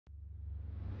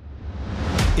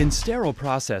In sterile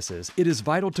processes, it is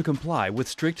vital to comply with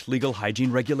strict legal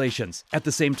hygiene regulations. At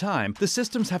the same time, the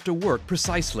systems have to work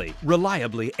precisely,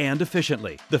 reliably, and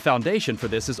efficiently. The foundation for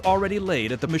this is already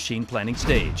laid at the machine planning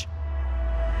stage.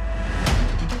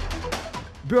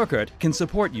 Burkert can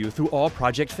support you through all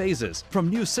project phases, from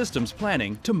new systems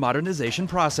planning to modernization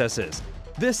processes.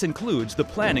 This includes the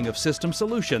planning of system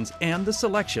solutions and the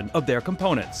selection of their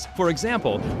components. For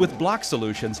example, with block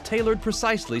solutions tailored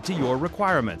precisely to your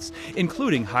requirements,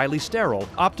 including highly sterile,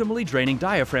 optimally draining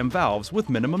diaphragm valves with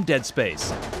minimum dead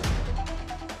space.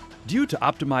 Due to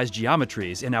optimized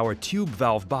geometries in our tube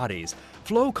valve bodies,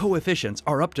 flow coefficients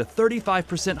are up to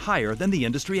 35% higher than the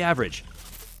industry average.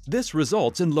 This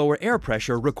results in lower air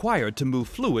pressure required to move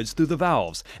fluids through the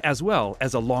valves, as well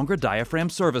as a longer diaphragm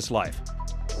service life.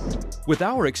 With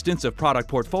our extensive product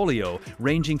portfolio,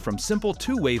 ranging from simple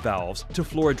two-way valves to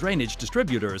floor drainage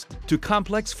distributors to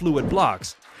complex fluid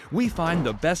blocks, we find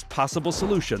the best possible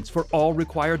solutions for all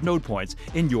required node points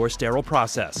in your sterile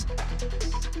process.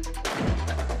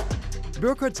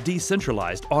 Burkert's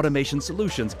decentralized automation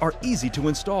solutions are easy to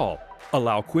install,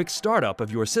 allow quick startup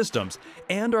of your systems,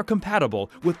 and are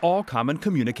compatible with all common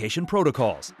communication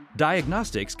protocols.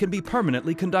 Diagnostics can be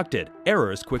permanently conducted,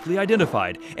 errors quickly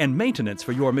identified, and maintenance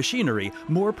for your machinery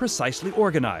more precisely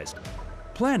organized.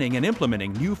 Planning and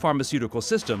implementing new pharmaceutical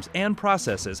systems and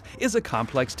processes is a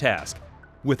complex task.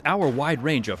 With our wide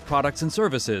range of products and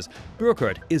services,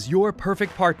 Burkert is your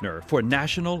perfect partner for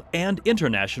national and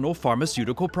international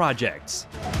pharmaceutical projects.